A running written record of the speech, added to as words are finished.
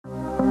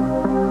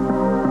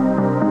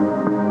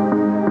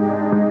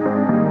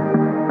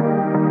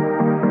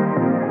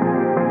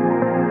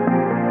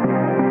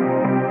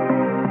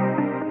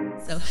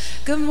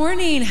Good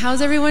morning.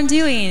 How's everyone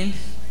doing?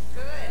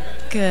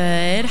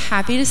 Good.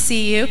 Happy to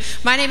see you.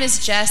 My name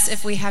is Jess.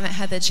 If we haven't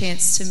had the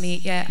chance to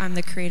meet yet, I'm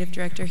the creative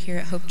director here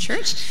at Hope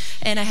Church,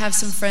 and I have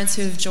some friends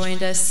who have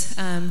joined us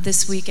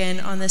this weekend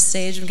on this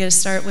stage. I'm going to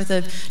start with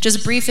a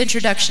just brief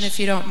introduction, if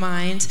you don't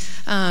mind,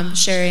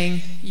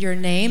 sharing your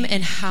name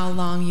and how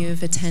long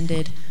you've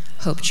attended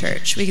Hope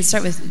Church. We can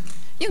start with,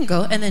 you can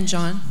go, and then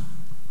John.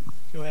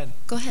 Go ahead.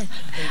 Go ahead.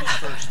 Ladies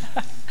first.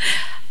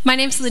 My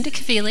name's Linda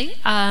Kavili.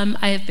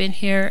 I have been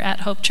here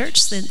at Hope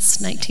Church since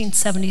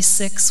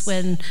 1976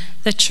 when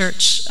the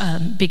church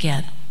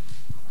began.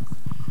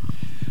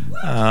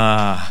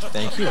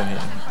 Thank you.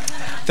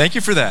 Thank you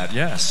for that,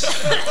 yes.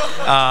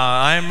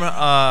 I'm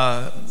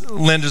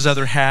Linda's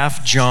other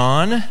half,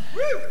 John,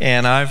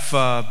 and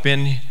I've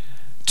been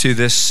to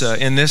this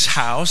in this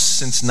house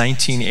since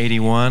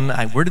 1981.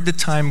 Where did the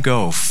time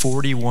go?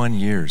 41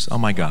 years. Oh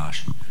my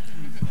gosh.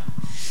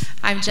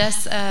 I've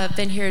just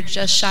been here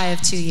just shy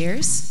of 2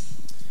 years.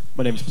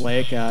 My name's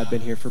Blake. I've been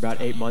here for about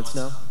 8 months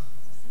now.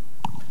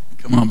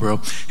 Come on,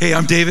 bro. Hey,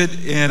 I'm David,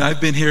 and I've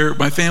been here.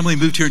 My family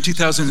moved here in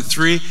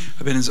 2003.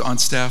 I've been on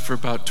staff for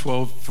about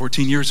 12,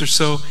 14 years or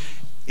so,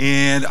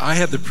 and I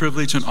have the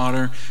privilege and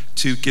honor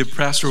to give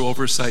pastoral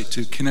oversight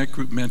to Connect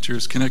Group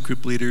mentors, Connect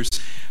Group leaders,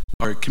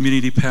 our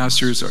community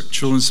pastors, our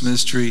children's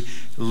ministry,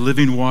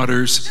 Living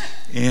Waters,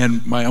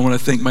 and I want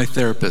to thank my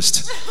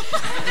therapist.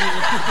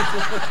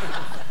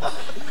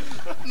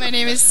 My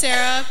name is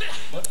Sarah.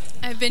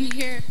 I've been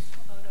here.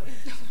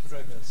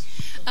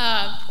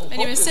 My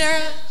name is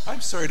Sarah.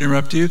 I'm sorry to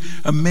interrupt you.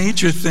 A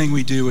major thing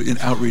we do in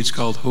outreach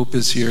called Hope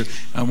is Here.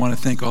 I want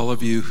to thank all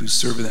of you who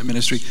serve in that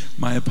ministry.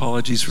 My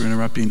apologies for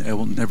interrupting. I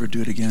will never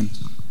do it again.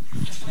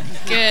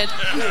 Good.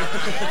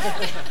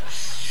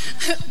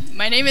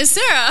 My name is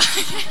Sarah.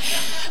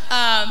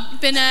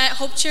 Been at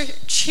Hope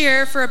Church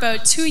here for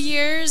about 2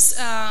 years.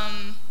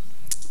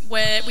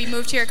 When we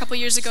moved here a couple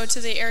years ago to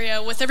the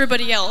area with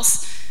everybody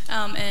else,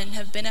 and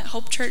have been at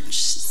Hope Church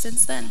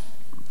since then.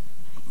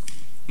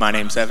 My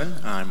name's Evan.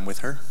 I'm with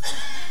her.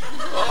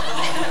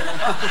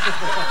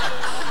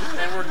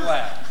 And we're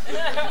glad.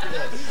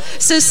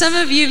 So some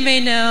of you may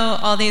know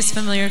all these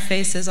familiar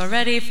faces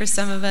already. For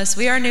some of us,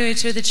 we are new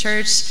to the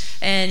church,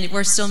 and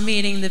we're still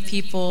meeting the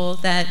people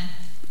that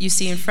you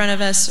see in front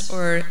of us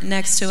or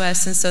next to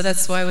us, and so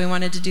that's why we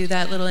wanted to do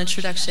that little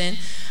introduction.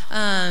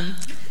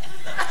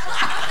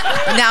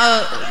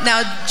 Now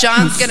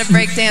John's going to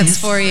break dance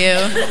for you.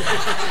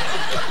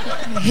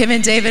 Him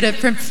and David are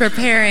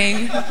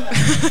preparing.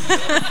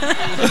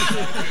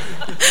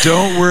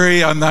 Don't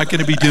worry, I'm not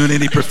going to be doing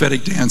any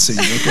prophetic dancing,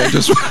 okay?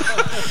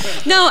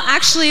 No,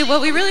 actually,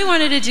 what we really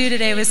wanted to do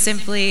today was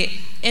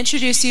simply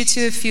introduce you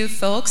to a few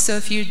folks. So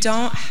if you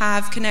don't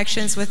have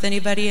connections with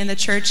anybody in the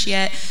church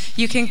yet,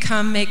 you can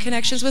come make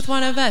connections with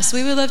one of us.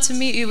 We would love to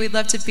meet you. We'd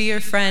love to be your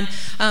friend.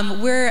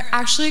 We're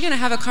actually going to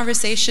have a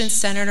conversation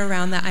centered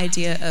around the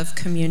idea of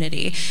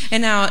community.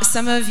 And now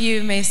some of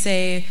you may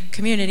say,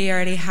 community, I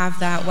already have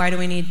that. Why do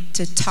we need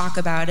to talk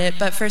about it?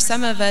 But for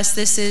some of us,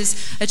 this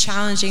is a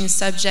challenging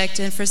subject.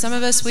 And for some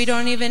of us, we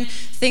don't even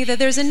think that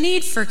there's a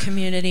need for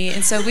community.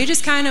 And so we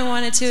just kind of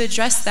wanted to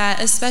address that,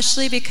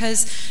 especially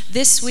because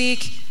this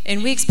week,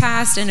 in weeks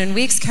past and in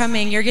weeks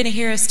coming, you're going to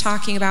hear us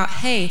talking about,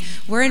 hey,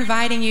 we're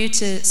inviting you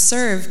to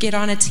serve, get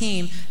on a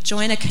team,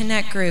 join a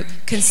Connect group,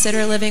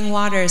 consider Living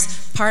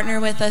Waters, partner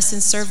with us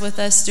and serve with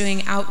us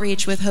doing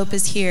outreach with Hope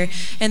is Here.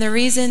 And the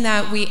reason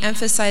that we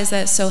emphasize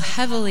that so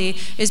heavily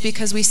is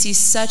because we see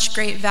such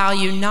great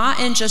value, not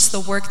in just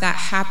the work that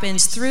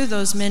happens through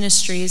those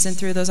ministries and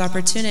through those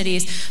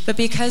opportunities, but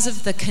because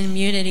of the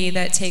community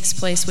that takes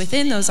place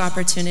within those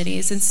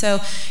opportunities. And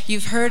so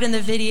you've heard in the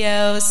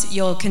videos,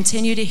 you'll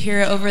continue to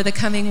hear over the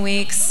coming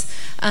weeks.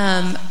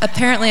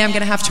 Apparently I'm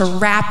going to have to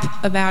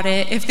rap about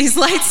it if these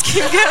lights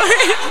keep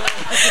going.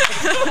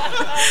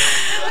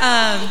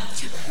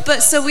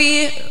 But so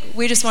we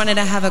just wanted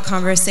to have a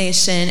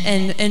conversation,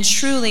 and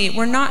truly,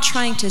 we're not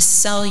trying to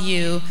sell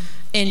you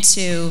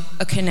into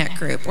a Connect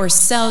group or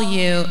sell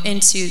you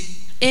into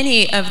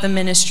any of the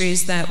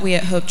ministries that we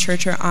at Hope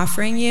Church are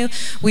offering you.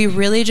 We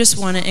really just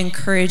want to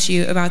encourage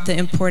you about the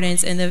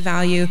importance and the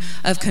value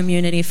of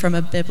community from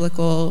a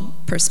biblical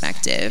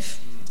perspective.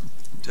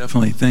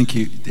 Definitely, thank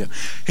you. Yeah.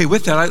 Hey,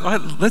 with that,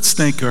 let's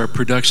thank our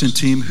production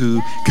team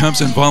who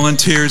comes and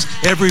volunteers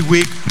every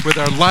week with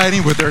our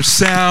lighting, with our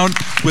sound,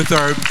 with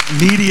our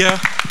media,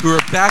 who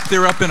are back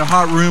there up in a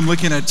hot room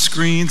looking at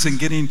screens and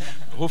getting,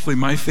 hopefully,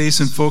 my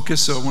face in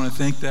focus. So I want to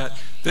thank that.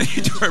 Thank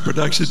you to our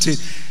production team.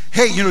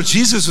 Hey, you know,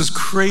 Jesus was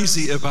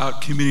crazy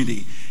about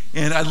community.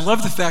 And I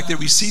love the fact that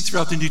we see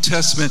throughout the New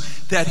Testament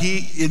that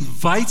he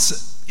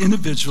invites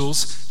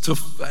individuals to,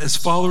 as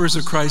followers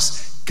of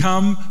Christ,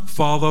 come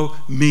follow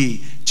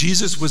me.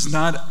 Jesus was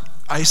not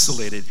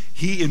isolated.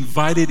 He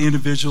invited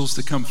individuals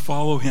to come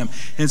follow him.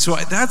 And so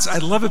I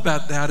love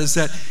about that is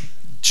that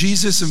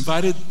Jesus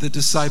invited the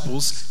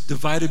disciples,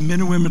 divided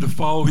men and women to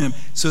follow him,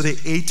 so they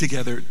ate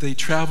together, they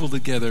traveled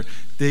together,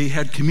 they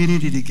had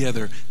community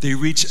together, they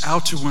reached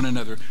out to one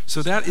another.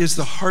 So that is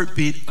the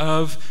heartbeat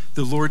of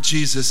the Lord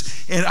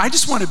Jesus. And I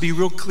just want to be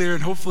real clear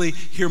and hopefully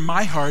hear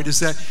my heart is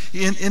that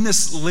in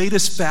this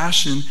latest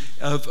fashion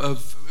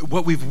of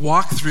what we've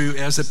walked through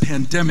as a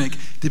pandemic,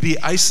 to be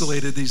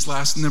isolated these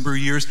last number of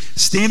years,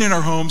 staying in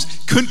our homes,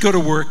 couldn't go to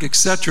work,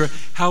 etc.,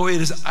 how it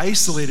has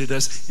isolated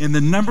us. And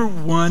the number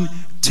one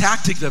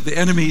tactic of the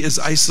enemy is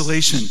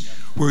isolation,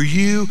 where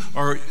you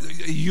are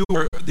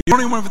the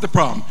only one with the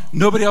problem.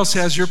 Nobody else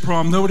has your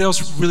problem. Nobody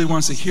else really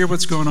wants to hear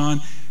what's going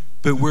on.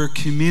 But where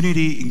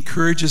community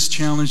encourages,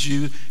 challenges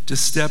you to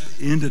step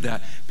into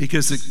that.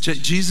 Because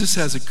Jesus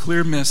has a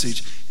clear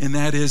message, and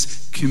that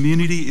is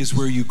community is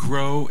where you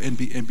grow and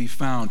be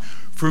found.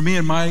 For me,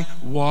 in my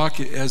walk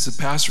as a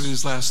pastor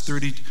these last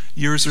 30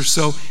 years or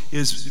so,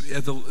 is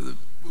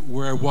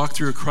where I walked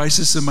through a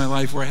crisis in my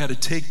life where I had to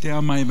take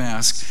down my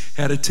mask,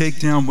 had to take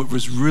down what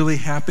was really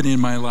happening in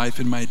my life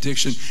and my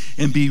addiction,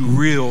 and be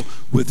real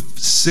with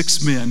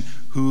 6 men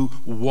who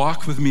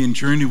walked with me and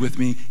journeyed with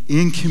me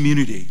in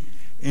community.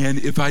 And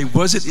if I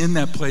wasn't in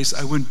that place,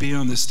 I wouldn't be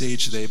on the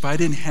stage today. If I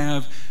didn't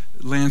have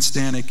Lance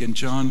Stanek and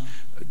John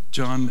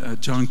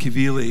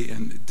Kivili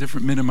and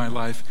different men in my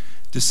life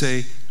to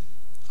say,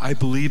 I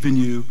believe in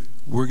you,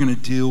 we're going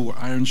to deal where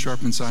iron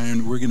sharpens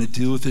iron, we're going to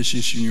deal with this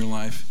issue in your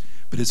life,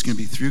 but it's going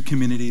to be through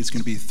community, it's going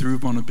to be through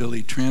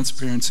vulnerability,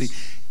 transparency,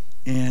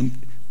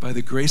 and by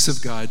the grace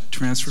of God,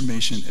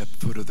 transformation at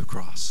the foot of the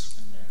cross.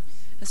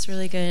 That's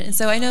really good. And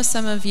so I know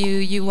some of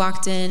you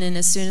walked in, and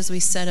as soon as we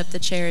set up the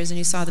chairs and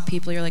you saw the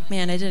people, you're like,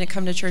 man, I didn't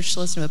come to church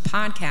to listen to a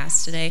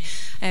podcast today.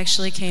 I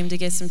actually came to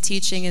get some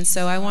teaching. And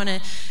so I want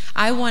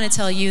to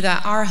tell you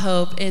that our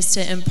hope is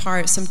to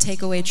impart some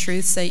takeaway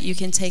truths that you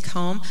can take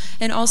home.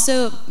 And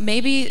also,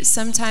 maybe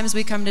sometimes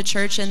we come to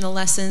church and the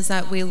lessons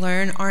that we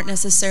learn aren't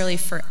necessarily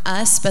for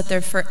us, but they're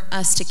for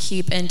us to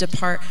keep and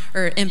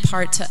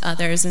impart to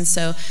others. And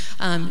so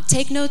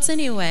take notes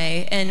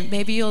anyway, and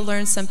maybe you'll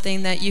learn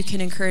something that you can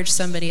encourage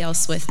somebody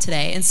else with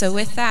today. And so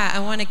with that, I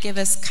want to give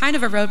us kind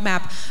of a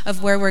roadmap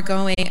of where we're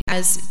going.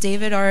 As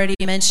David already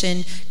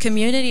mentioned,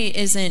 community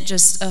isn't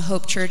just a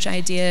Hope Church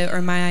idea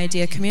or my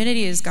idea.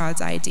 Community is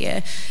God's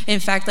idea.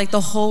 In fact, like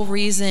the whole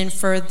reason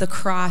for the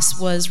cross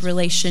was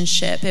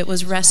relationship. It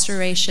was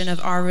restoration of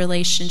our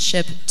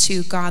relationship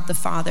to God the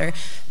Father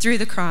through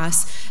the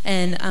cross.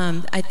 And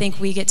I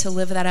think we get to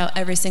live that out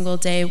every single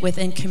day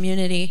within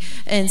community.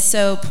 And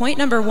so point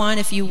number 1,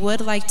 if you would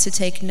like to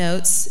take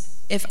notes,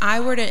 if I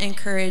were to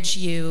encourage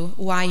you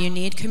why you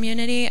need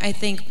community, I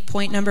think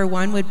point number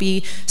 1 would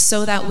be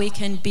so that we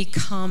can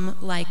become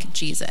like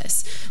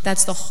Jesus.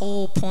 That's the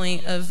whole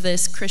point of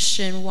this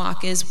Christian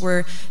walk, is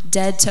we're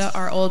dead to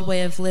our old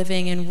way of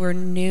living and we're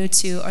new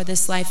to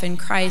this life in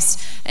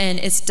Christ. And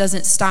it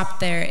doesn't stop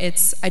there.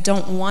 I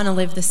don't want to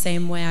live the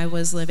same way I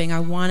was living. I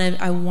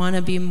want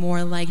to be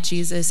more like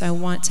Jesus. I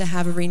want to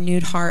have a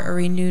renewed heart, a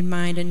renewed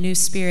mind, a new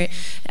spirit.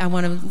 I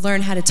want to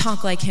learn how to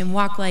talk like him,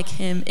 walk like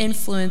him,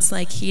 influence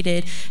like he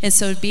did. And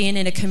so being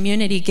in a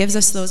community gives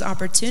us those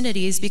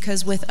opportunities,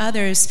 because with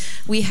others,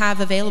 we have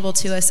available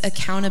to us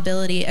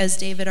accountability. As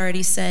David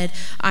already said,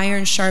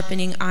 iron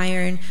sharpening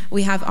iron.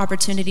 We have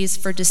opportunities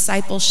for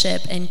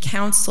discipleship and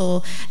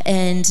counsel,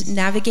 and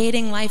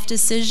navigating life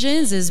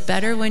decisions is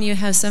better when you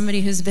have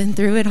somebody who's been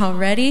through it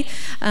already.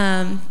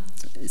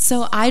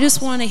 So I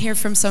just want to hear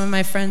from some of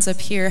my friends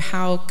up here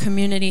how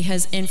community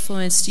has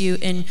influenced you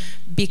in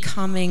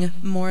becoming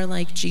more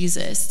like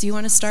Jesus. Do you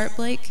want to start,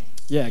 Blake?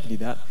 Yeah, I can do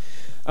that.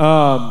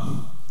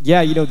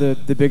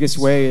 The biggest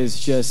way is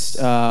just,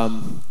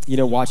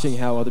 watching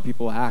how other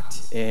people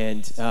act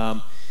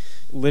and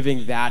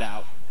living that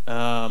out.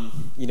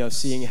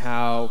 Seeing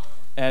how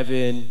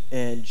Evan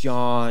and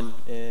John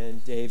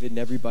and David and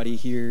everybody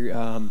here,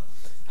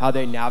 how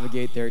they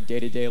navigate their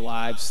day-to-day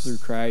lives through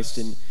Christ,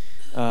 and,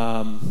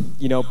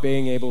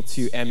 being able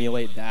to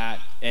emulate that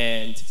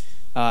and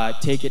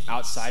take it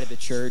outside of the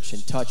church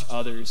and touch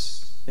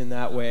others in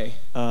that way.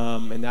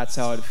 And that's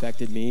how it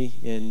affected me.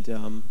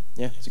 And,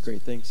 it's a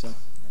great thing. So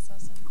that's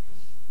awesome.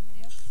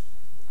 Anybody else?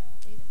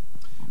 David?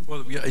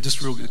 Well, yeah, just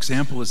a real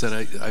example is that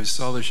I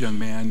saw this young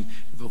man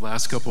the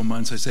last couple of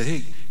months. I said,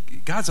 hey,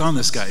 God's on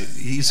this guy.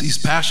 He's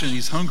passionate.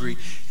 He's hungry.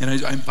 And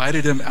I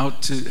invited him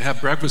out to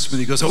have breakfast with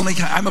me. He goes,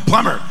 I'm a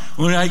plumber.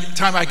 Only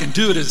time I can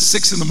do it is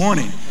 6 a.m.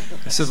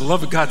 I said, the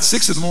love of God,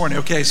 6 a.m.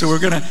 Okay, so we're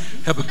going to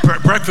have a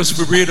breakfast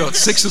burrito at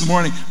 6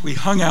 a.m. We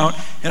hung out,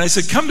 and I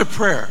said, come to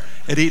prayer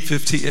at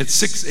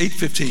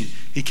 8:15.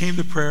 He came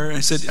to prayer,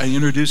 and I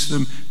introduced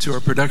him to our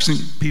production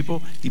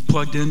people. He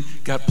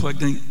got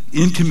plugged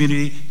in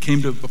community,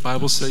 came to a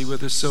Bible study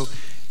with us. So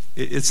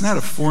it's not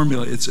a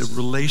formula, it's a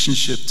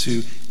relationship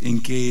to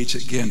engage.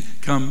 Again,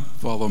 come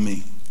follow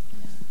me.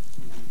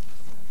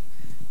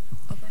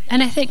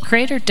 And I think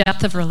greater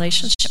depth of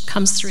relationship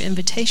comes through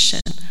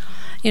invitation.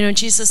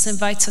 Jesus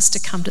invites us to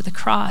come to the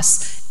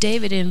cross.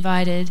 David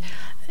invited,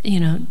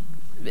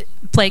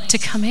 Blake to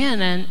come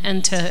in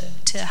and to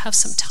have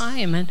some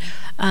time and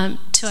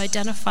to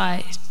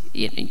identify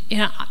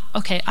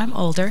okay, I'm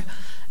older,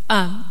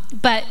 and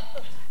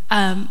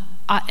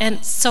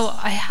so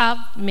I have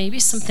maybe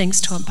some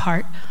things to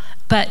impart,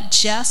 but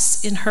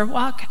Jess in her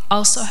walk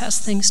also has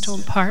things to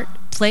impart.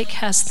 Blake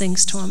has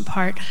things to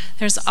impart.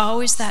 There's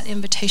always that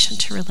invitation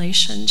to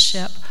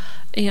relationship,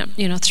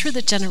 through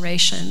the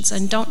generations,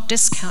 and don't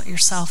discount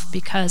yourself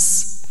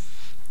because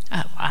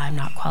I'm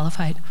not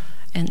qualified,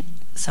 and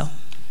so.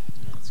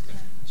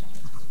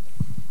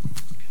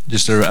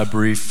 Just a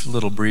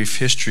brief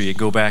history.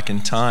 Go back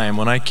in time.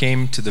 When I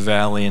came to the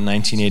Valley in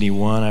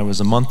 1981, I was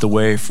a month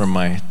away from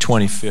my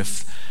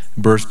 25th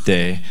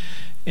birthday,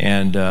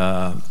 and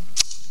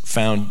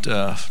found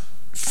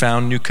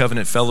New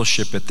Covenant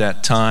Fellowship at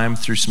that time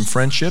through some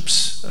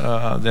friendships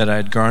that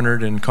I'd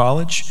garnered in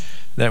college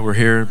that were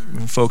here.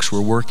 Folks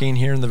were working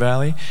here in the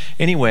Valley.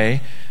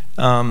 Anyway,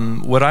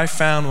 what I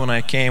found when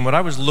I came, what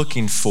I was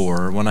looking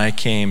for when I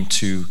came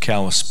to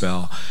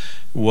Kalispell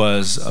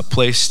was a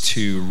place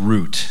to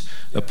root,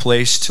 a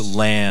place to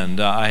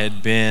land. I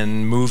had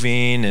been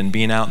moving and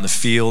being out in the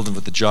field and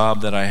with the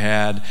job that I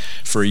had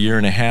for a year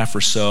and a half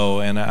or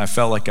so, and I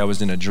felt like I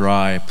was in a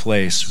dry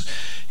place.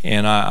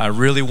 And I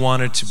really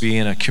wanted to be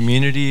in a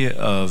community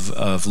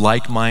of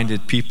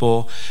like-minded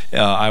people.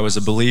 I was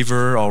a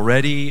believer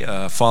already,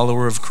 a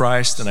follower of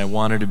Christ, and I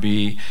wanted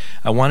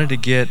to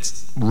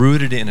get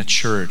rooted in a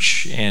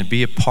church and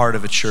be a part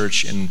of a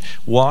church and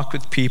walk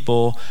with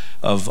people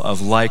of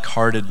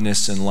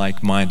like-heartedness and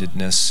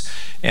like-mindedness.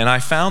 And I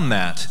found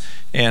that.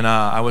 And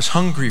I was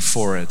hungry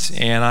for it.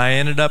 And I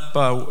ended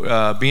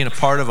up being a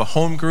part of a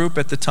home group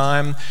at the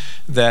time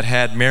that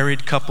had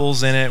married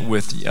couples in it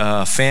with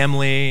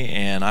family,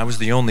 and I was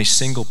the only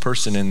single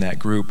person in that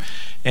group.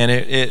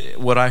 And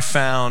what I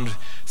found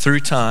through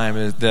time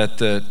is that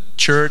the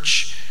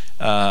church,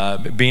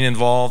 being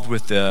involved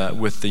with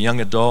the young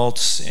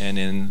adults and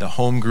in the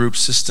home group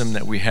system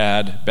that we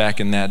had back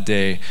in that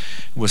day,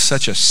 was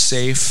such a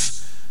safe,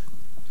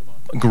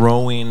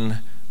 growing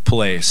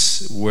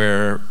place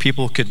where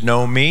people could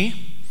know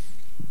me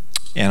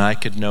and I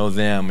could know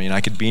them, and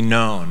I could be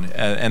known.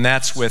 And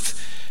that's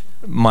with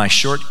my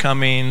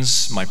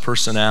shortcomings, my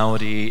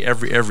personality,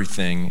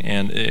 everything.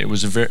 And it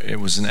was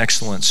an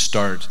excellent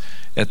start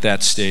at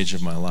that stage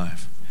of my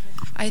life.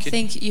 I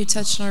think you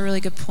touched on a really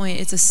good point.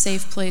 It's a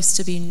safe place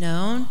to be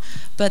known,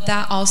 but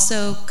that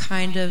also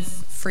kind of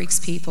freaks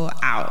people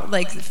out.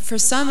 Like, for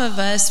some of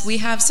us, we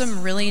have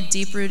some really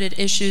deep-rooted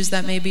issues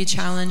that may be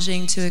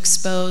challenging to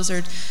expose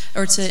or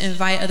to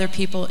invite other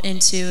people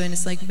into, and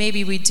it's like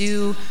maybe we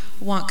do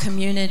want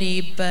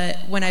community, but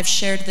when I've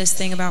shared this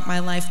thing about my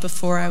life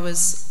before, I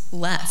was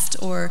left,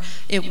 or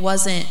it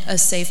wasn't a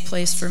safe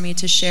place for me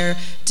to share.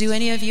 Do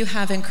any of you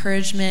have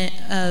encouragement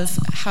of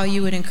how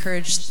you would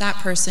encourage that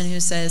person who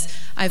says,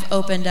 I've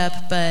opened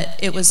up, but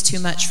it was too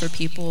much for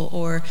people,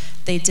 or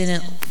they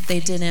didn't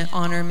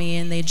honor me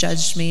and they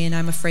judged me and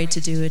I'm afraid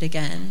to do it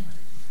again?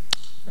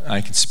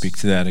 I can speak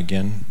to that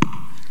again.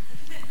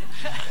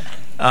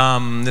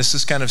 This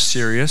is kind of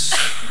serious.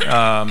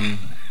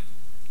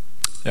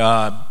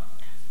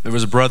 There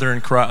was a brother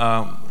in Christ.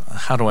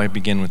 How do I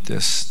begin with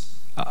this?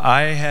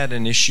 I had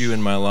an issue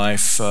in my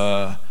life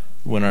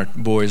when our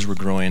boys were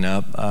growing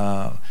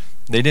up.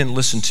 They didn't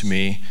listen to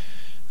me.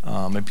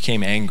 I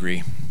became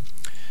angry.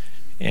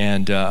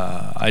 And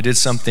I did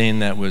something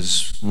that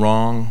was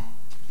wrong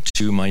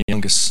to my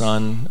youngest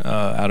son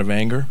out of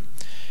anger.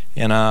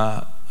 And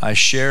I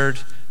shared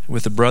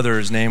with a brother,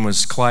 his name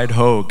was Clyde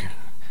Hogue.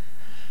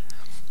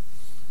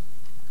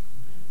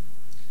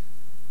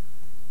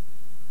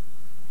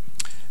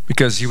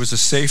 Because he was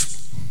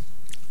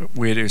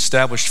we had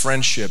established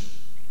friendship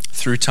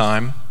through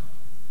time.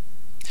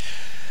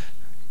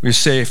 It was a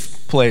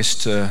safe place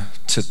to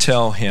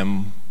tell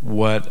him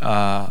what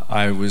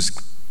I was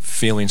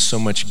feeling so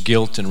much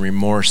guilt and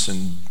remorse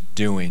in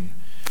doing.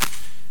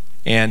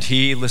 And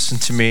he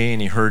listened to me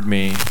and he heard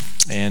me,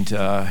 and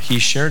he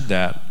shared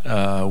that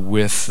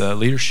with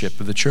leadership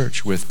of the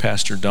church, with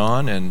Pastor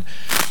Don and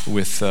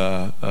with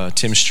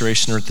Tim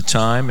Strasner at the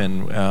time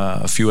and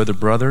a few other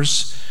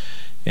brothers.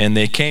 And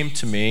they came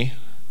to me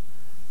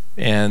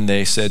and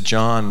they said,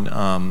 John,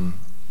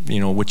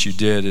 what you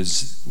did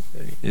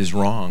is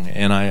wrong.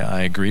 And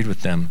I agreed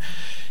with them.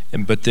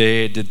 But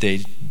did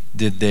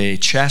they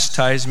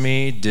chastise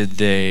me? Did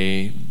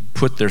they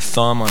put their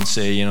thumb on,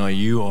 say,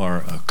 you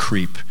are a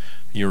creep,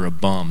 you're a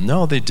bum?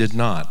 No, they did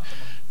not.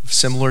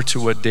 Similar to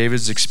what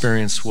David's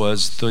experience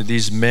was,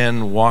 these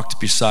men walked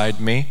beside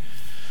me.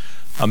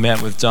 I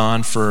met with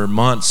Don for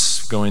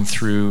months going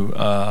through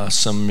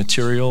some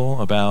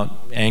material about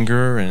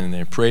anger, and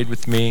they prayed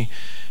with me.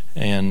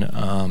 And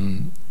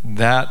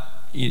that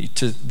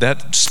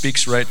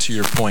speaks right to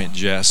your point,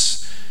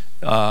 Jess.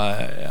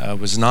 I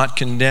was not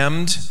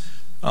condemned.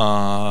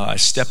 I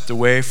stepped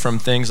away from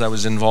things I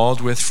was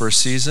involved with for a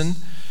season,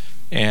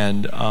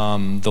 and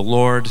the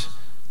Lord,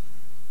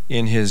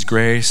 in His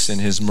grace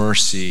and His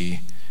mercy,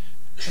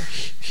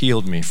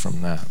 healed me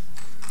from that.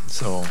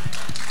 So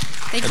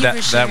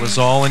that was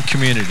all in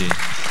community.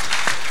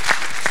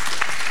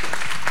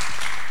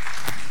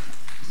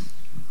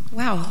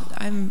 Wow,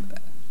 I'm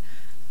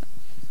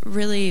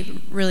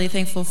really, really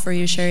thankful for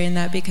you sharing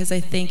that, because I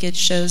think it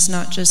shows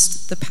not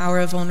just the power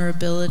of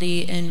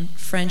vulnerability and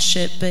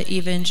friendship, but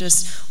even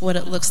just what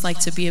it looks like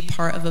to be a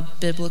part of a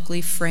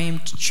biblically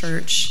framed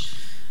church.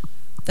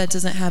 That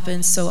doesn't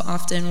happen so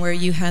often, where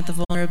you had the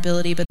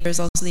vulnerability, but there's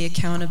also the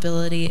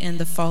accountability and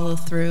the follow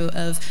through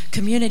of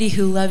community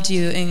who loved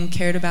you and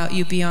cared about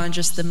you beyond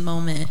just the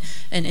moment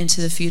and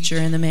into the future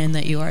and the man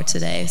that you are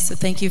today. So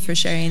thank you for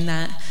sharing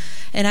that.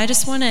 And I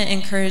just want to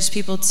encourage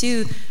people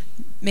too.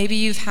 Maybe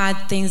you've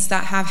had things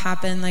that have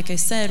happened, like I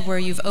said, where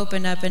you've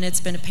opened up and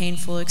it's been a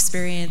painful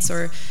experience,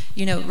 or,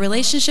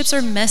 relationships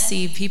are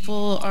messy.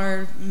 People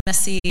are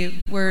messy.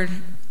 We're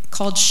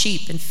called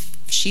sheep, and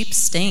sheep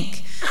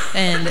stink,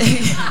 and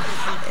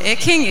it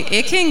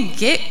can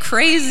get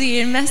crazy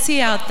and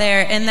messy out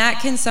there, and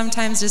that can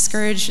sometimes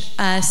discourage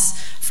us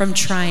from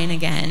trying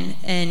again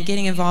and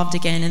getting involved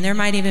again. And there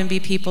might even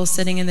be people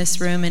sitting in this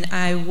room, and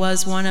I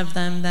was one of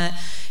them, that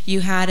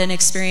you had an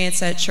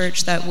experience at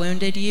church that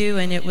wounded you,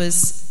 and it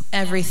was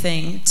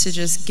everything to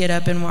just get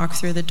up and walk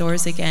through the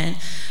doors again.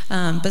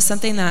 But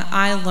something that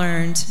I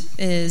learned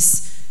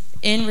is,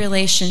 in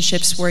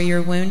relationships where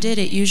you're wounded,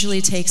 it usually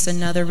takes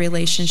another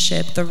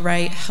relationship, the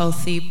right,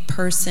 healthy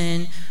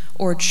person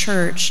or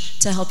church,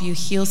 to help you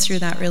heal through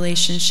that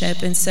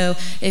relationship. And so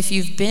if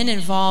you've been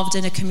involved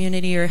in a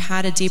community or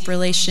had a deep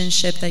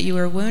relationship that you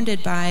were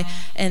wounded by,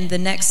 and the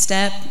next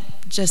step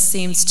just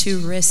seems too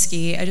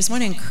risky, I just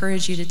want to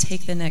encourage you to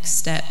take the next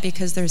step,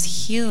 because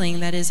there's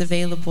healing that is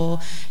available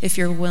if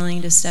you're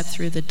willing to step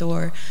through the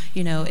door.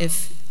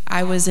 If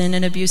I was in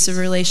an abusive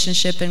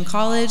relationship in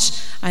college,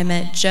 I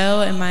met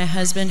Joe, and my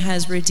husband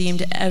has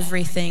redeemed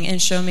everything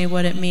and shown me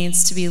what it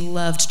means to be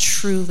loved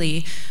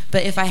truly.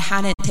 But if I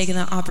hadn't taken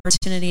the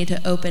opportunity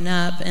to open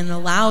up and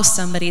allow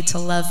somebody to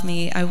love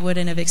me, I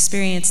wouldn't have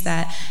experienced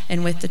that.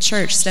 And with the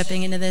church,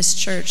 stepping into this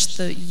church,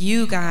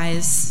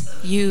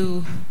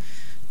 you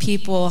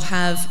people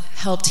have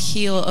helped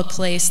heal a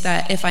place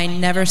that if I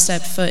never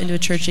stepped foot into a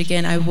church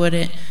again, I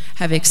wouldn't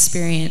have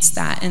experienced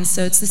that. And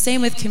so it's the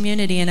same with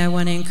community, and I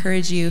want to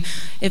encourage you,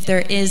 if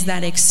there is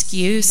that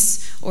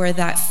excuse or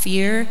that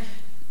fear,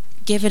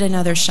 give it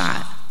another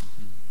shot,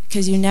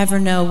 because you never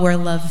know where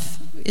love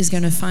is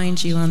going to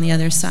find you on the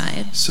other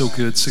side. So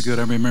good, so good.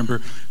 I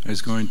remember I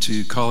was going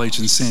to college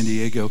in San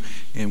Diego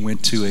and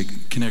went to a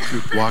Connect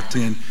group, walked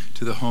in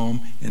to the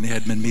home, and they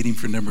had been meeting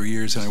for a number of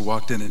years, and I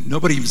walked in and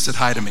nobody even said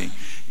hi to me.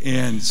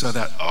 And so I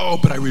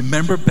thought, but I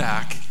remember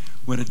back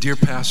when a dear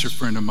pastor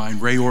friend of mine,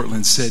 Ray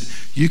Ortland, said,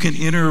 you can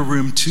enter a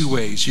room two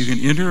ways. You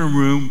can enter a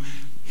room,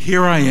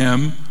 here I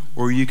am,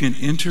 or you can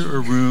enter a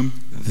room,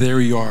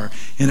 there you are.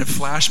 And it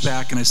flashed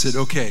back, and I said,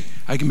 okay,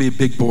 I can be a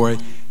big boy.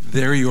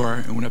 There you are,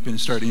 and went up and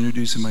started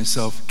introducing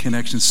myself,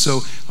 connections.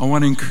 So I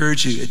want to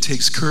encourage you. It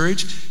takes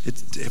courage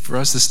for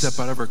us to step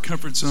out of our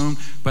comfort zone,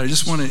 but I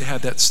just want to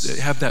have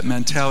that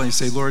mentality and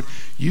say, Lord,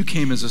 you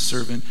came as a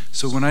servant,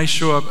 so when I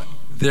show up,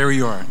 there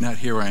you are, not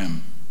here I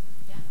am.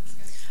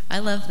 I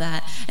love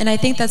that. And I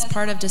think that's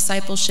part of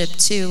discipleship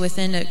too,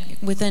 within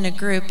a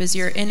group, is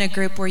you're in a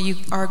group where you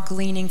are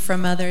gleaning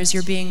from others,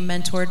 you're being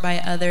mentored by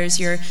others,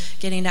 you're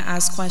getting to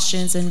ask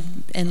questions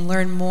and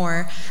learn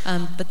more.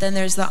 But then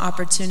there's the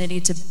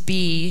opportunity to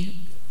be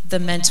the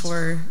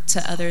mentor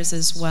to others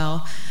as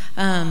well.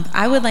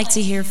 I would like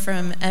to hear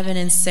from Evan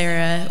and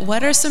Sarah.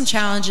 What are some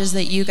challenges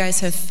that you guys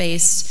have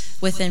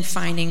faced within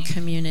finding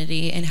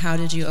community, and how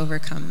did you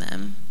overcome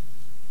them?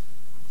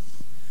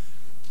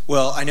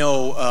 Well, I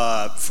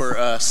know for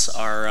us,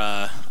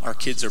 our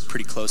kids are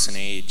pretty close in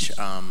age.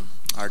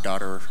 Our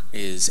daughter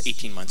is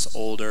 18 months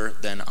older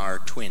than our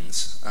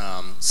twins,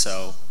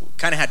 so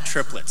kind of had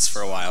triplets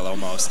for a while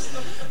almost.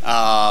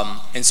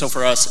 And so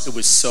for us, it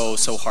was so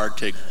hard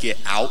to get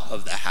out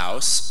of the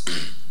house,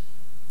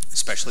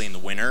 especially in the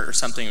winter or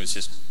something. It was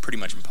just pretty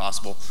much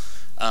impossible.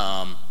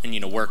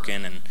 And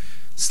working and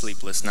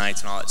sleepless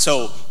nights and all that.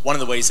 So one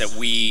of the ways that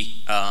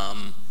we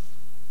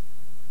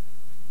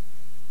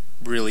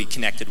really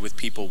connected with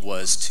people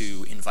was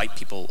to invite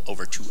people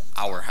over to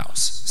our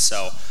house.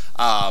 So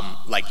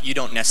you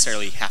don't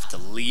necessarily have to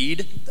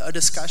lead a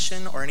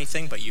discussion or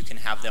anything, but you can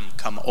have them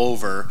come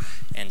over,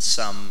 and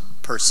some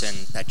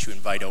person that you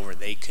invite over,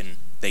 they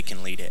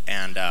can lead it.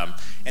 And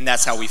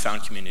that's how we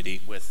found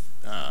community with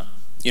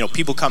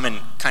people coming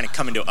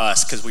to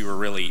us, because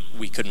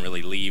we couldn't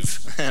really leave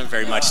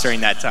very much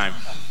during that time.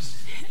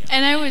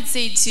 And I would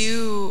say,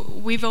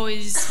 too, we've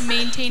always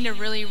maintained a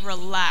really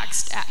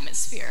relaxed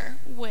atmosphere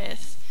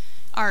with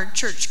our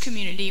church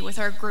community, with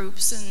our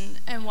groups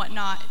and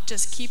whatnot,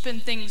 just keeping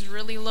things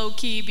really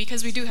low-key,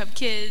 because we do have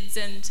kids,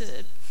 and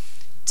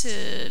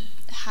to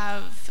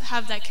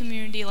have that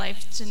community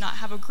life, to not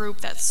have a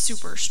group that's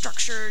super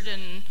structured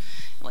and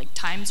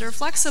times are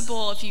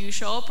flexible. If you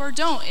show up or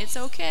don't, it's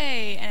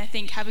okay. And I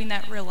think having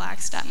that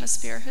relaxed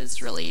atmosphere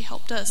has really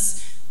helped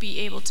us be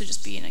able to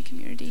just be in a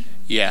community.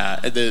 Yeah,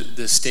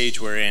 the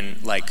stage we're in,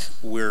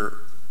 we're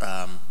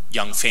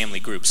young family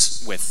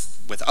groups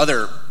with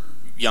other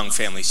young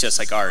families just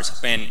like ours,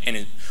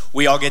 and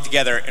we all get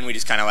together and we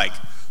just kind of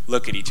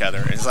look at each other.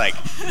 And it's like,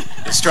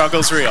 the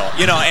struggle's real,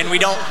 and we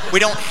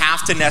don't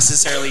have to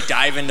necessarily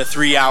dive into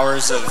 3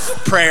 hours of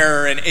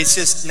prayer, and it's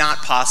just not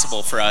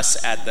possible for us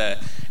at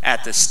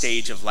the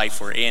stage of life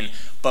we're in.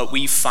 But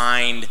we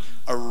find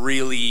a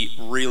really,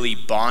 really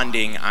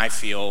bonding, I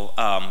feel,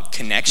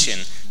 connection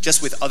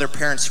just with other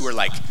parents who are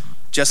like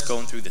just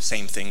going through the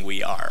same thing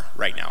we are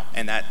right now.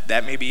 And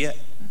that may be it.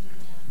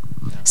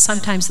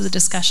 Sometimes the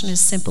discussion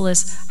is simple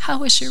as, how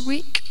was your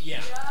week?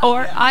 Yeah.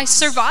 Or, I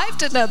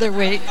survived another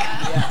week.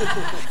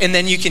 And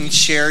then you can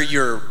share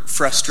your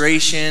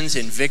frustrations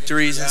and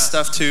victories and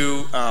stuff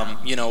too,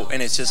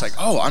 and it's just like,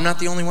 oh, I'm not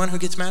the only one who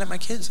gets mad at my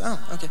kids. Oh,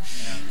 okay.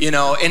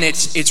 And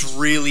it's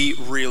really,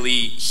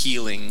 really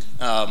healing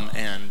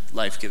and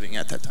life-giving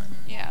at that time.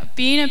 Yeah,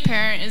 being a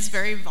parent is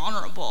very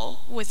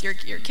vulnerable. With your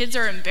kids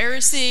are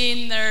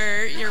embarrassing.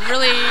 You're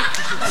really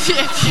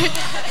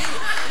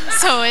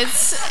so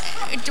it's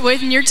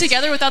when you're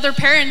together with other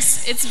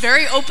parents, it's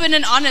very open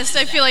and honest.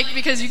 I feel like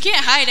because you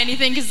can't hide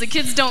anything because the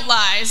kids don't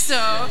lie.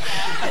 So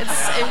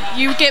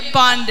you get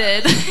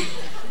bonded.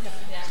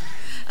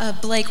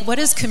 Blake, what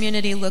does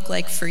community look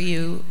like for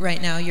you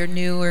right now? You're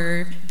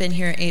newer, been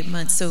here 8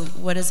 months. So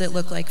what does it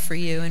look like for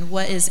you, and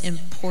what is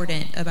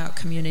important about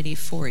community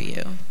for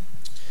you?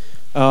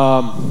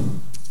 The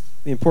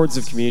importance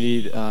of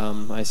community,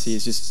 I see,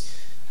 is just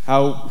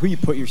who you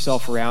put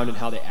yourself around and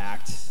how they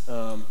act.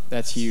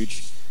 That's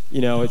huge.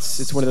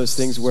 It's one of those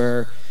things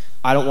where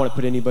I don't want to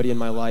put anybody in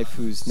my life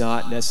who's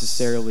not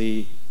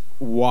necessarily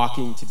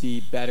walking to be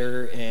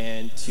better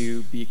and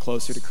to be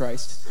closer to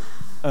Christ.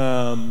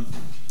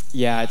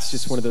 It's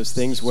just one of those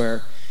things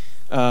where,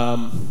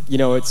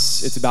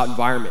 it's about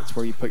environments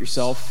where you put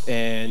yourself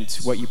and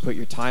what you put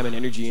your time and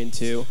energy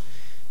into.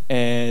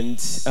 And,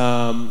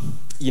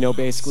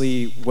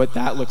 basically what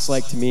that looks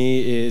like to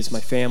me is my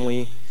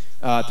family,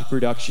 the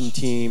production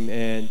team,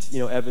 and,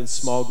 Evan's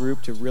small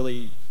group to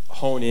really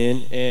hone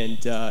in and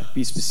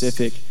be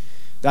specific.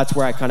 That's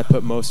where I kind of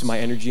put most of my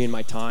energy and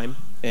my time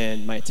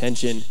and my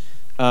attention.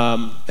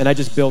 And I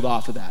just build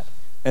off of that.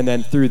 And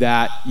then through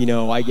that,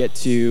 I get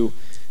to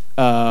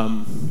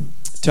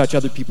touch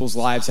other people's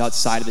lives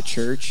outside of the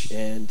church,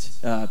 and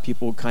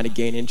people kind of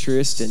gain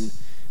interest. And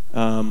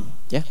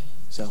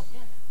so.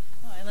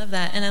 I love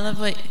that. And I love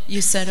what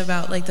you said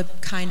about like the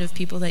kind of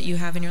people that you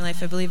have in your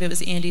life. I believe it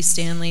was Andy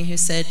Stanley who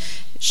said,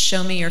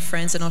 show me your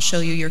friends and I'll show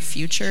you your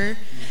future.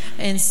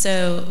 And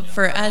so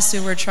for us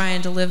who are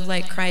trying to live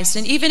like Christ,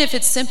 and even if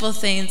it's simple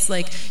things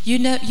like, you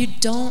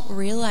don't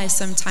realize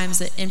sometimes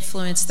the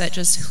influence that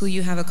just who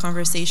you have a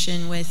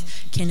conversation with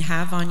can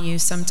have on you.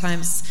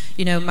 Sometimes,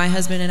 my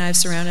husband and I have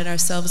surrounded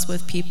ourselves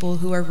with people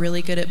who are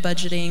really good at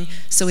budgeting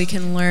so we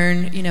can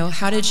learn,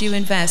 how did you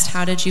invest?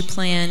 How did you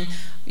plan?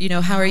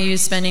 How are you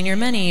spending your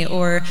money,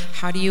 or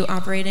how do you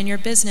operate in your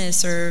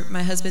business? Or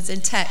my husband's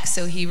in tech,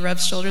 so he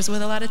rubs shoulders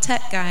with a lot of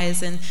tech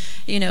guys. And,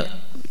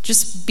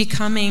 just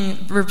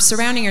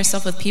surrounding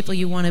yourself with people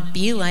you want to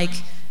be like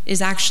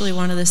is actually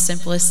one of the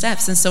simplest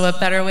steps. And so a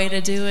better way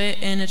to do it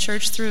in a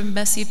church through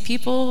messy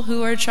people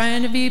who are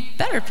trying to be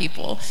better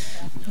people.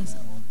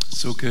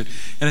 So good.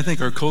 And I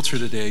think our culture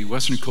today,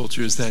 Western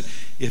culture, is that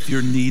if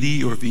you're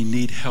needy or if you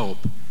need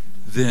help,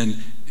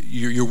 then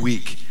you're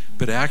weak.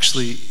 But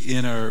actually,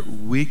 in our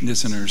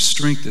weakness and our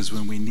strength is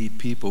when we need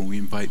people, we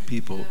invite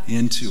people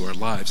into our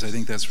lives. I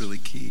think that's really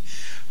key.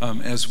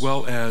 As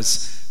well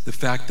as the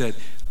fact that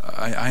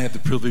I have the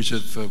privilege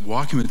of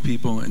walking with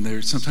people, and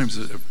they're sometimes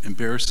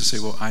embarrassed to say,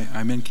 well,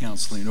 I'm in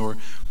counseling,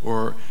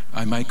 or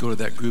I might go to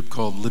that group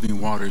called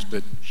Living Waters,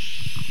 but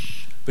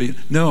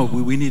no,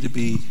 we need to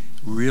be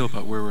real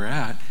about where we're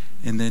at.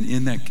 And then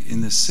in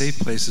the safe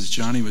place, as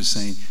Johnny was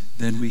saying,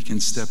 then we can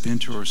step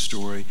into our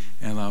story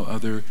and allow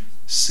other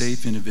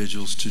safe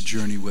individuals to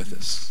journey with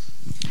us.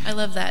 I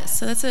love that.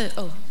 So that's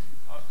I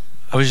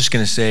was just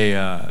going to say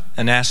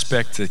an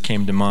aspect that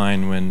came to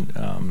mind when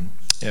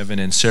Evan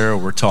and Sarah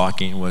were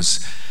talking was,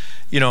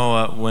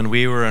 when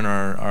we were in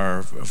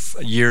our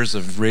years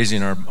of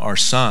raising our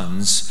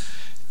sons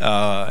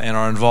and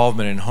our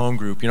involvement in home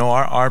group,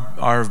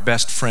 our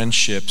best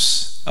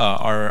friendships,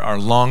 our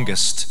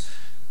longest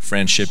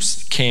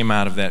friendships came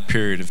out of that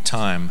period of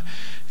time.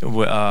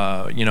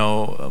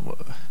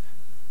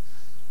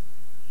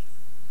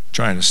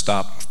 Trying to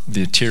stop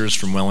the tears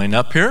from welling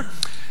up here.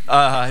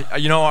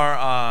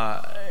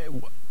 Our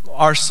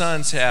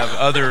sons have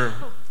other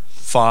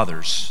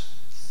fathers,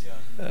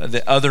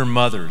 the other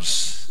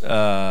mothers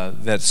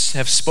that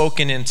have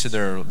spoken into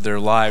their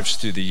lives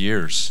through the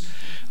years.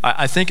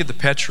 I think of the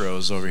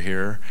Petros over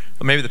here.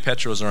 Well, maybe the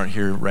Petros aren't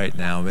here right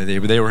now, but they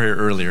were here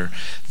earlier.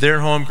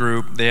 Their home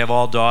group, they have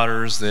all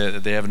daughters.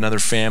 They have another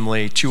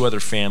family, 2 other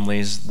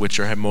families, which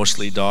are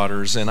mostly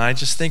daughters. And I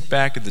just think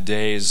back of the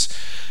days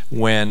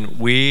when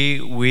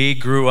we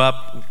grew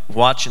up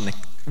watching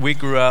we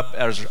grew up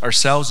as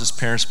ourselves as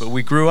parents, but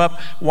we grew up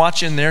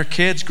watching their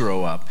kids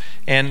grow up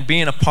and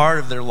being a part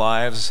of their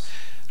lives.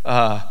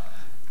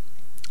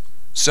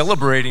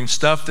 celebrating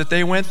stuff that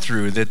they went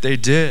through, that they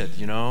did,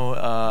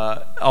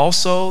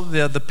 also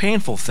the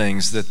painful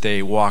things that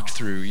they walked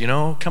through,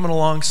 coming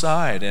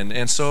alongside.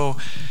 And so,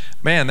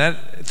 man,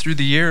 that through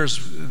the years,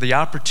 the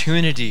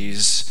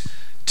opportunities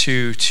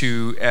to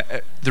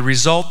the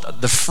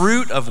result, the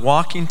fruit of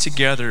walking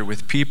together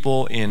with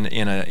people in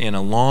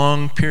a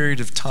long period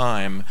of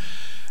time,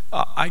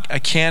 I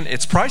can't,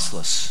 it's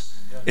priceless.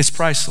 It's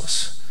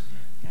priceless.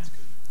 Yeah.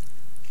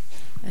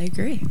 I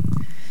agree.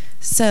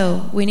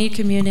 So we need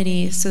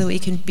community so that we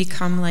can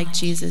become like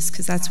Jesus,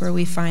 because that's where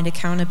we find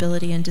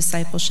accountability and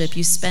discipleship.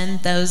 You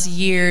spend those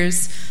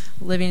years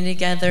living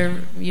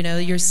together,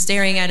 you're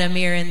staring at a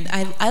mirror. And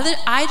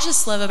I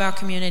just love about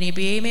community,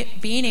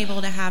 being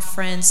able to have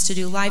friends to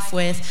do life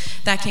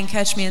with that can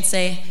catch me and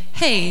say,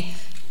 hey,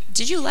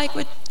 did you like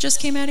what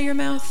just came out of your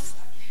mouth?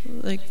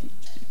 Like,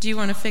 do you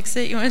want to fix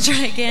it? You want to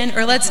try again?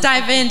 Or let's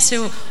dive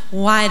into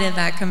why did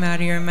that come out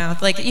of your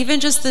mouth? Like, even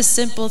just the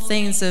simple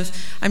things of,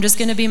 I'm just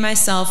going to be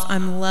myself.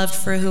 I'm loved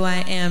for who I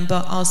am,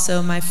 but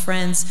also my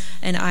friends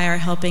and I are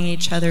helping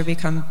each other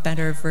become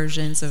better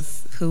versions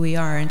of who we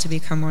are and to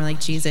become more like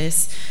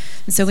Jesus.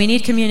 And so we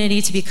need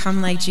community to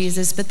become like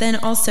Jesus, but then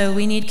also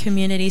we need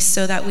community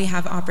so that we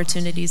have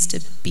opportunities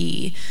to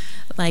be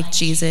like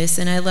Jesus.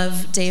 And I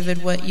love,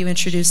 David, what you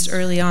introduced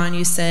early on.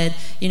 You said,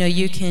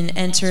 you can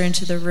enter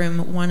into the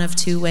room one of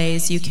two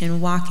ways. You can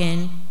walk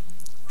in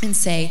and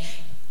say,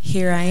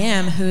 here I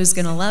am, who's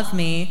going to love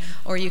me?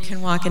 Or you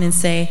can walk in and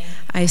say,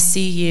 I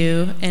see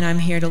you and I'm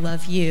here to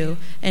love you.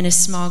 And a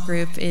small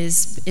group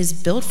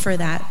is built for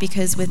that,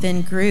 because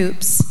within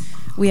groups,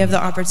 we have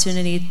the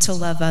opportunity to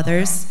love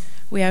others.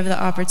 We have the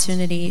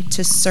opportunity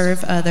to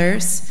serve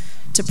others,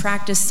 to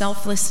practice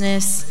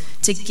selflessness,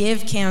 to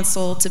give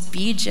counsel, to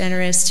be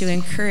generous, to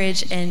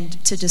encourage,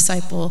 and to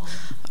disciple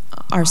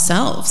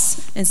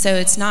ourselves. And so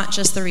it's not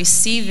just the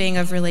receiving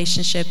of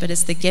relationship, but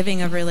it's the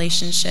giving of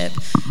relationship.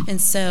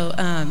 And so,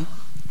 did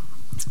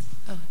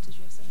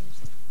you have something to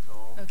say?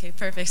 No. Okay,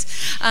 perfect.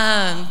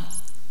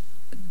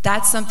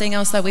 That's something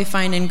else that we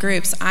find in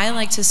groups. I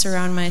like to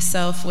surround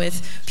myself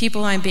with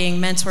people I'm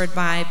being mentored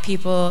by,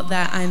 people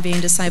that I'm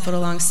being discipled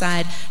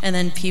alongside, and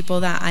then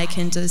people that I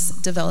can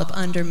develop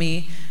under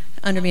me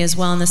as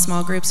well. And the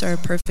small groups are a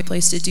perfect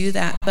place to do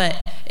that.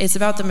 But it's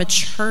about the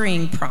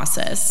maturing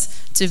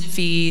process to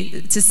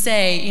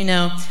say,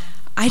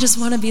 I just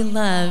want to be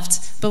loved,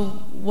 but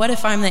what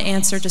if I'm the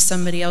answer to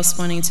somebody else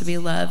wanting to be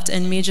loved?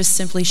 And me just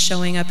simply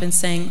showing up and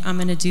saying, I'm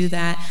going to do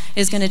that,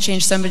 is going to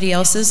change somebody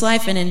else's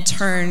life, and in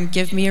turn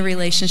give me a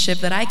relationship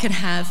that I could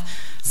have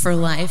for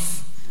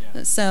life.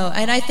 Yeah. So,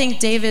 and I think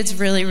David's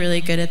really,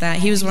 really good at that.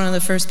 He was one of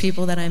the first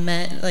people that I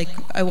met. Like,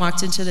 I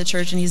walked into the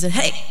church and he said,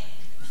 hey.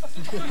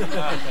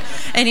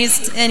 and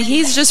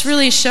he's just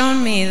really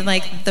shown me,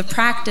 like, the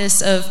practice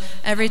of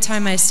every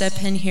time I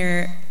step in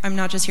here, I'm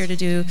not just here to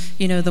do,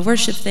 the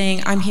worship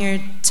thing. I'm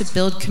here to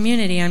build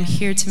community. I'm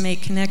here to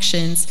make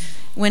connections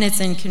when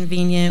it's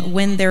inconvenient,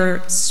 when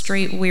they're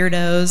straight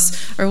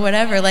weirdos or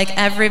whatever. Like,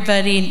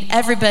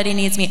 everybody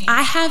needs me.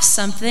 I have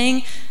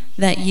something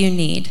that you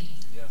need,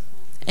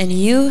 and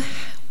you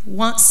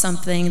want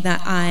something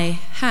that I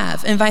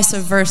have, and vice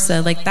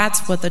versa. Like,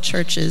 that's what the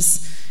church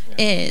is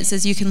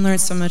you can learn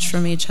so much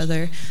from each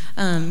other.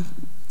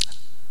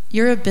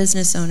 You're a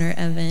business owner,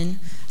 Evan.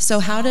 So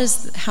how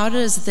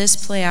does this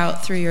play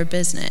out through your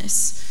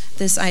business?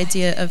 This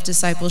idea of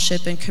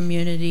discipleship and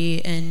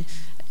community and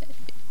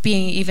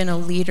being even a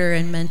leader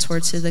and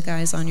mentor to the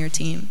guys on your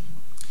team?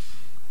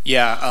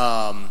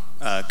 Yeah,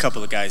 a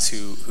couple of guys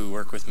who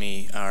work with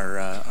me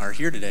are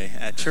here today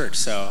at church.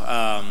 So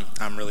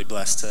I'm really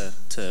blessed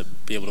to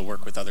be able to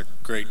work with other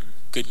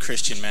good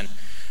Christian men.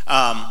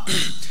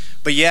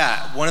 But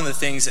yeah, one of the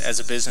things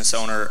as a business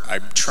owner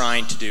I'm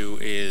trying to do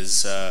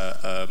is,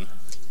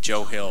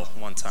 Joe Hill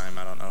one time,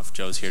 I don't know if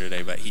Joe's here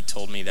today, but he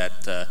told me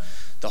that the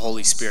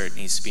Holy Spirit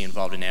needs to be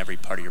involved in every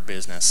part of your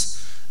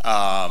business,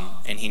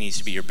 and he needs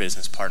to be your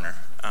business partner.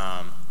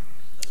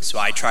 So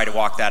I try to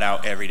walk that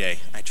out every day.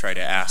 I try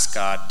to ask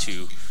God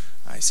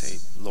I say,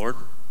 Lord,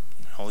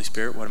 Holy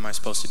Spirit, what am I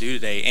supposed to do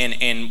today?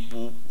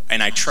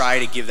 And I try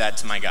to give that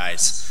to my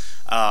guys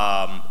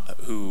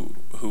who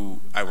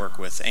I work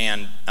with.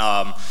 And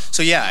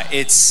so yeah,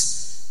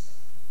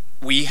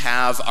 we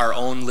have our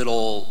own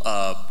little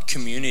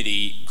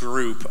community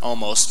group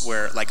almost,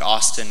 where, like,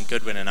 Austin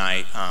Goodwin and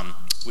I,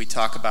 we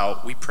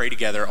pray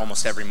together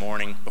almost every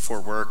morning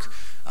before work.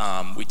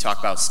 We talk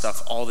about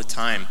stuff all the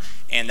time,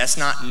 and that's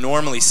not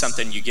normally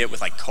something you get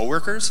with, like,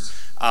 coworkers,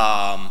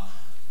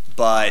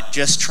 but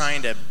just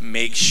trying to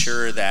make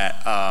sure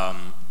that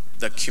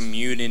the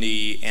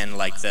community and,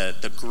 like,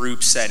 the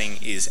group setting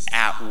is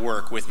at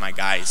work with my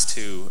guys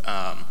too,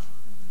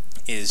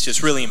 is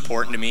just really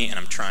important to me, and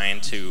I'm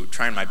trying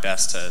my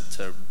best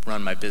to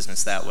run my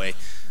business that way.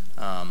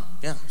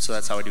 Yeah, so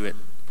that's how I do it,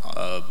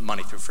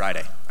 Monday through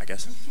Friday, I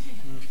guess.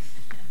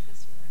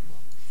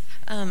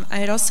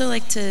 I'd also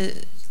like to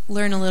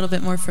learn a little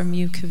bit more from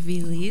you,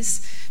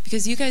 Kavilis,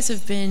 because you guys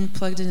have been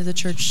plugged into the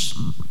church.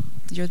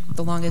 You're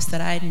the longest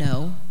that I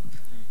know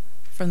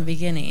from the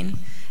beginning.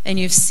 and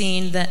you've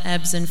seen the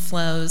ebbs and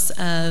flows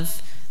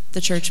of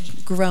the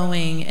church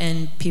growing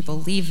and people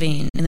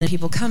leaving and then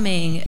people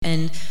coming,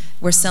 and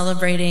we're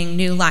celebrating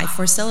new life.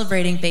 We're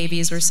celebrating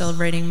babies. We're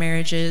celebrating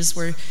marriages.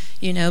 But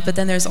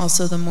then there's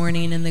also the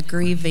mourning and the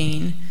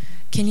grieving.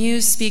 Can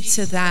you speak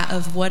to that,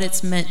 of what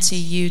it's meant to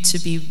you to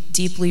be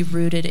deeply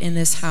rooted in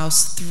this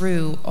house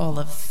through all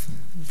of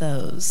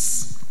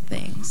those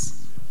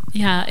things?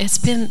 Yeah, it's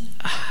been,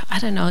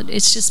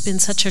 it's just been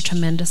such a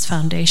tremendous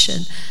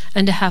foundation.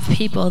 And to have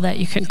people that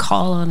you can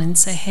call on and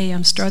say, hey,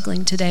 I'm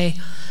struggling today.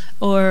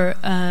 Or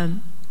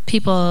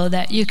people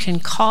that you can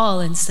call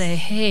and say,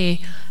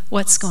 hey,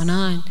 what's going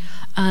on?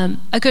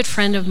 A good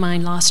friend of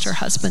mine lost her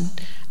husband.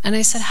 And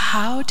I said,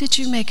 how did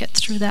you make it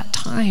through that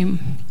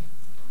time?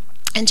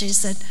 And she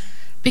said,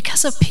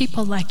 because of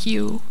people like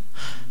you.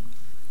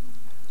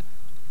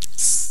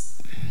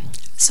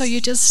 So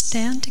you just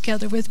stand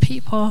together with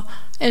people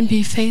and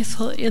be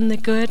faithful in the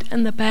good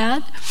and the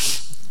bad.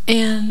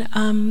 And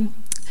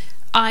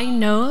I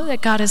know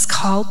that God has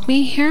called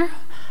me here,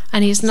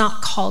 and he's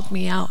not called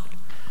me out.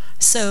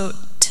 So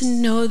to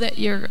know that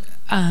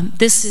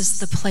this is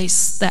the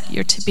place that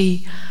you're to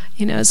be,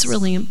 is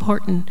really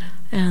important.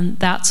 And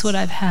that's what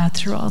I've had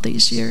through all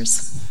these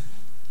years.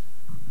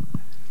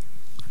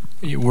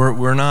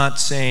 We're not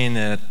saying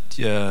that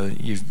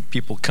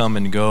people come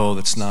and go.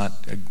 That's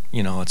not,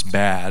 it's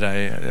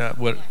bad.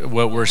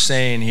 What we're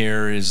saying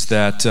here is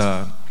that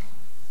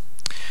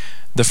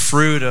the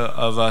fruit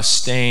of us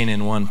staying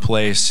in one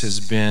place has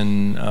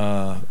been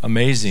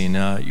amazing.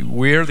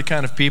 We're the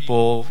kind of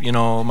people,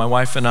 my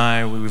wife and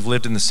I, we've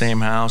lived in the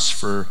same house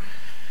for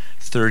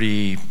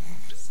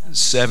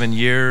 37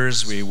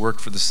 years. We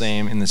worked in the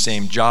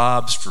same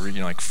jobs for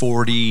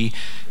 40.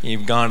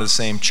 You've gone to the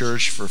same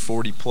church for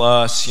 40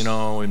 plus,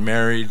 and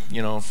married,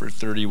 for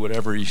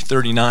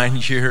 39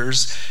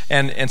 years.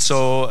 And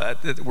so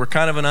we're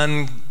kind of an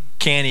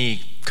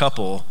uncanny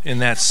couple in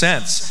that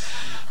sense.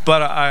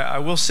 But I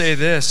will say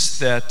this,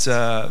 that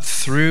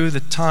through the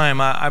time,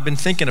 I've been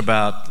thinking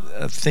about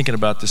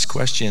this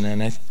question,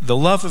 and the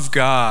love of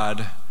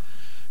God,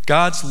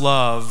 God's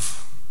love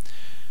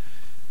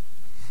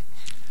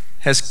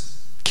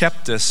has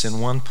kept us in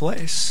one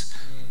place.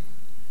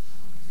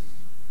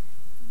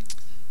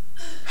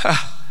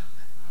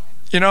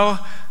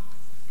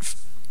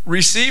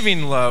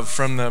 Receiving love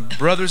from the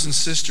brothers and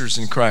sisters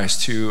in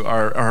Christ who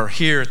are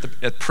here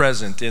at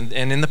present and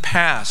in the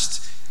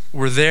past,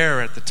 were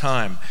there at the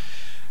time.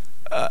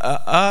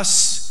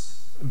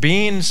 Us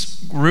being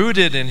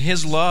rooted in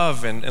his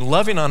love and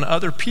loving on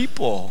other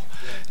people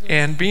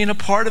and being a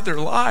part of their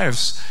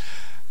lives,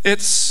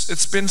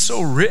 it's been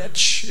so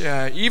rich,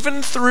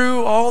 even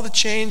through all the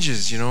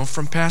changes,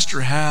 from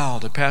Pastor Hal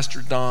to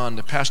Pastor Don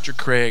to Pastor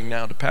Craig,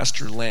 now to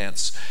Pastor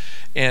Lance,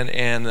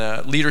 and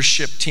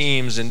leadership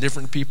teams and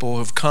different people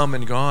have come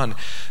and gone.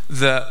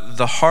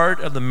 The heart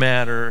of the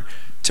matter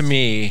to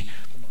me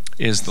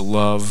is the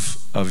love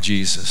of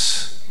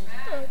Jesus.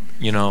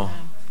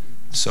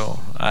 So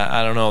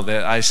I don't know,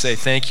 that I say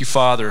thank you,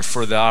 Father,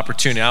 for the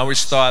opportunity. I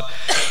always thought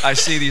I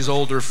see these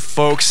older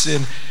folks,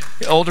 the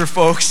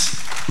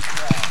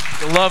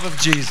love of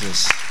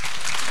Jesus.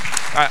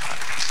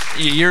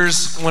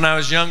 Years when I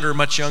was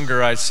much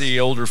younger, I'd see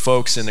older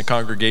folks in the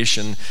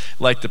congregation,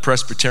 like the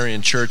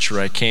Presbyterian church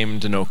where I came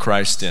to know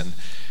Christ in.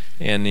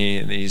 And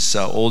these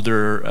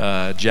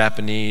older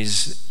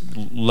Japanese,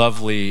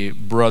 lovely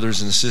brothers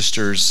and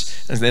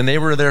sisters, and they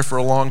were there for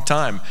a long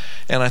time.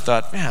 And I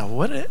thought,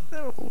 man,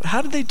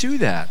 how did they do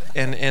that?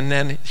 And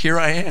then here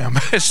I am.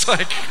 It's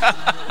like,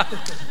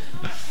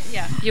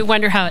 yeah, you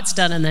wonder how it's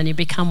done, and then you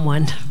become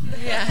one.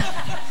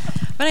 Yeah,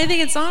 but I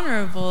think it's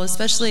honorable,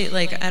 especially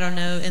I don't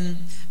know, and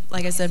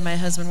like I said, my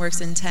husband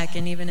works in tech,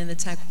 and even in the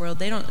tech world,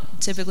 they don't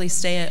typically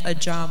stay at a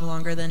job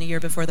longer than a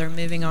year before they're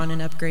moving on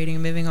and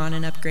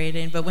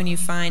upgrading. But when you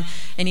find,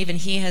 and even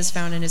he has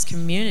found in his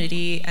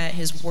community, at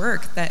his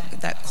work,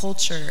 that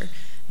culture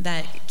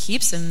that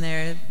keeps him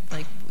there,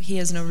 he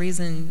has no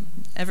reason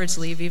ever to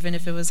leave, even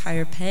if it was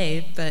higher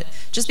pay. But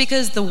just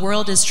because the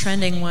world is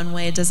trending one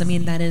way, it doesn't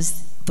mean that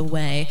is the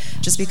way.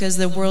 Just because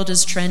the world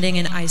is trending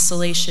in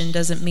isolation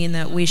doesn't mean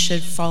that we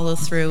should follow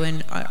through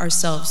and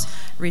ourselves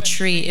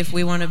retreat. If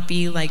we want to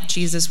be like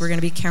Jesus, we're going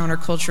to be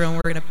countercultural, and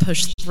we're going to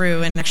push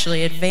through and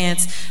actually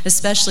advance,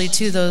 especially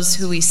to those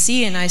who we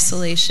see in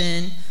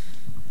isolation.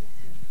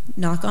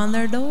 Knock on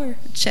their door,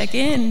 check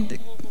in,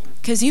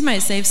 because you might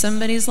save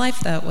somebody's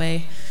life that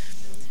way.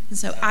 And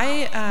so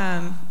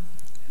I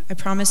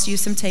promised you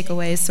some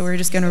takeaways, so we're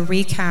just going to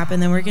recap,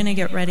 and then we're going to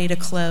get ready to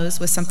close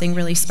with something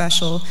really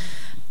special.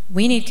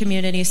 We need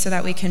community so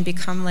that we can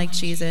become like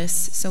Jesus,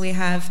 so we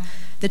have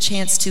the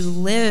chance to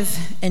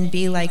live and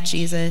be like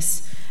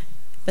Jesus,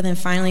 but then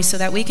finally so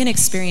that we can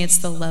experience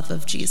the love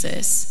of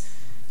Jesus.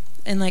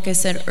 And like I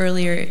said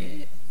earlier,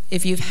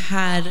 if you've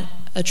had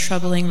a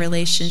troubling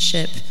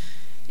relationship,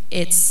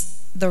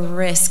 it's the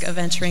risk of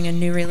entering a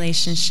new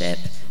relationship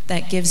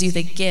that gives you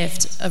the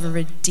gift of a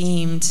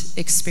redeemed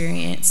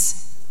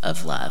experience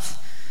of love.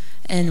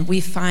 And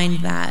we find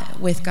that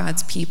with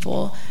God's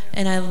people.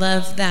 And I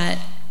love that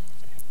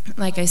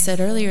like I said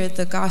earlier,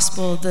 the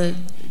gospel, the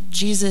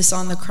Jesus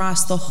on the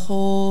cross, the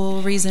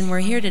whole reason we're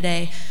here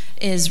today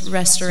is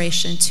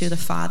restoration to the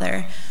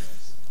Father.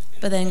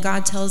 But then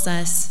God tells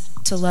us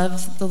to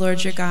love the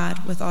Lord your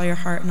God with all your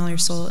heart and all your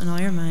soul and all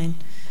your mind,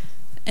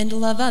 and to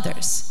love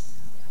others.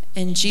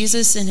 And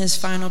Jesus in his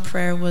final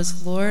prayer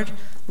was, Lord,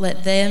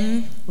 let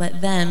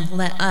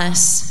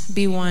us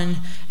be one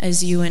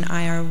as you and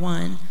I are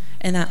one.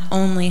 And that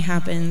only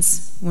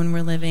happens when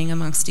we're living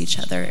amongst each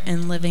other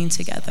and living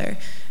together.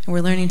 And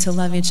we're learning to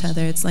love each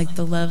other. It's like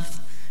the love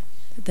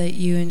that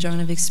you and John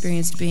have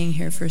experienced being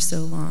here for so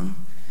long.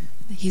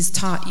 He's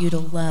taught you to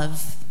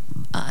love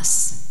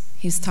us.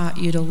 He's taught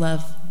you to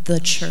love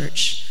the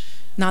church.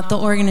 Not the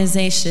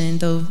organization,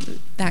 though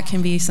that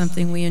can be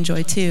something we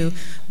enjoy too,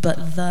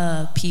 but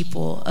the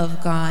people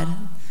of God.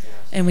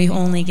 And we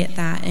only get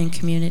that in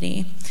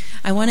community.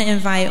 I want to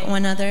invite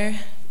one other.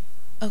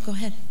 Oh, go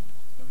ahead.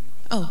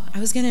 Oh, I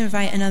was going to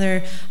invite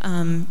another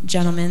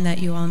gentleman that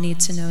you all need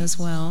to know as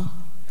well.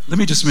 Let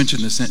me just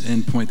mention this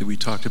end point that we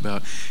talked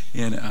about.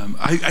 And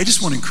I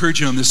just want to encourage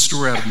you on this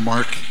story out of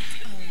Mark,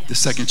 the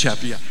 2nd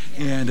chapter. Yeah.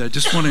 And I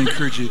just want to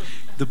encourage you.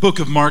 The book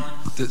of Mark,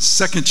 the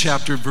 2nd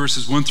chapter,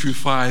 verses 1 through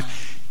 5.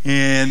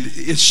 And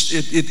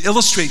it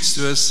illustrates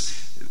to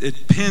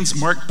us,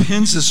 Mark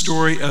pins the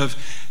story of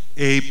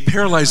a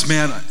paralyzed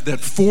man that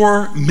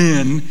 4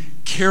 men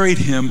carried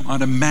him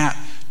on a mat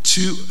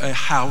to a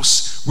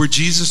house where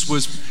Jesus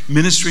was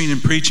ministering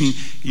and preaching.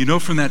 You know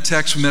from that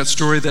text, from that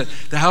story, that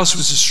the house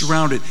was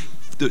surrounded.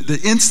 The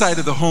inside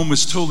of the home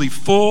was totally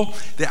full.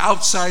 The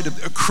outside,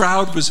 a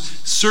crowd was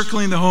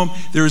circling the home.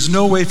 There was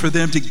no way for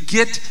them to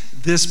get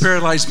this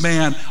paralyzed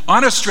man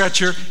on a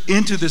stretcher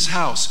into this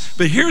house.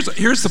 But here's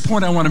the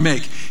point I want to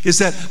make, is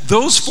that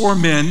those 4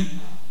 men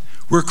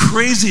were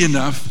crazy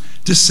enough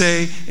to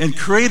say, and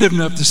creative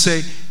enough to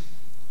say,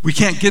 we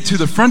can't get through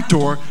the front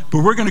door,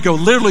 but we're going to go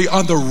literally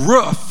on the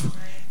roof,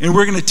 and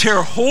we're going to tear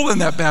a hole in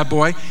that bad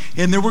boy,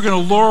 and then we're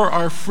going to lower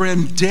our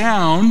friend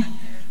down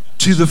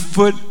to the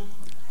foot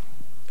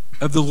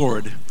of the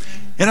Lord.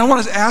 And I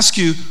want to ask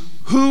you,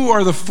 who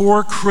are the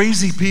 4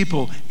 crazy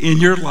people in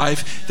your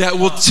life that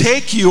will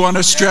take you on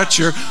a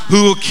stretcher,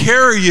 who will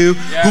carry you,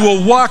 who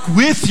will walk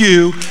with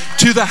you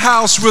to the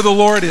house where the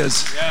Lord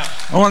is?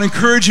 I want to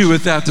encourage you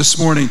with that this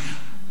morning.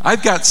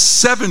 I've got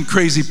 7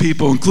 crazy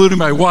people, including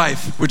my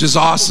wife, which is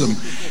awesome.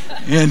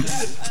 And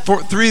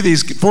 4 of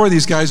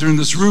these guys are in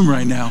this room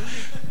right now.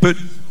 But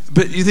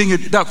you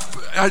think,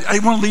 I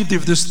want to leave you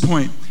with this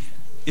point.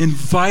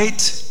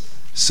 Invite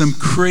some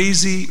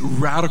crazy,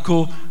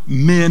 radical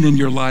men in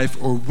your life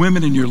or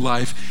women in your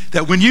life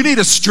that when you need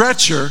a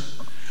stretcher,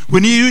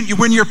 when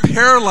you're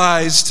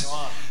paralyzed,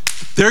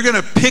 they're going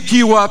to pick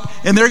you up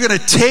and they're going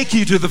to take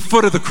you to the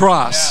foot of the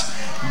cross.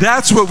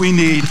 That's what we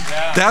need.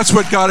 That's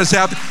what God has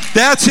happened.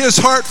 That's his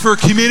heart for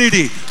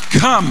community.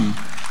 Come.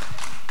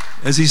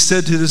 As he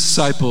said to the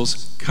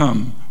disciples,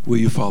 come, will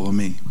you follow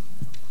me?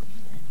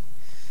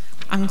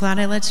 I'm glad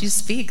I let you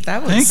speak.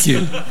 That was... Thank you.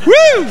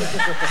 Woo!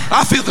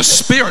 I feel the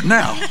Spirit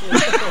now.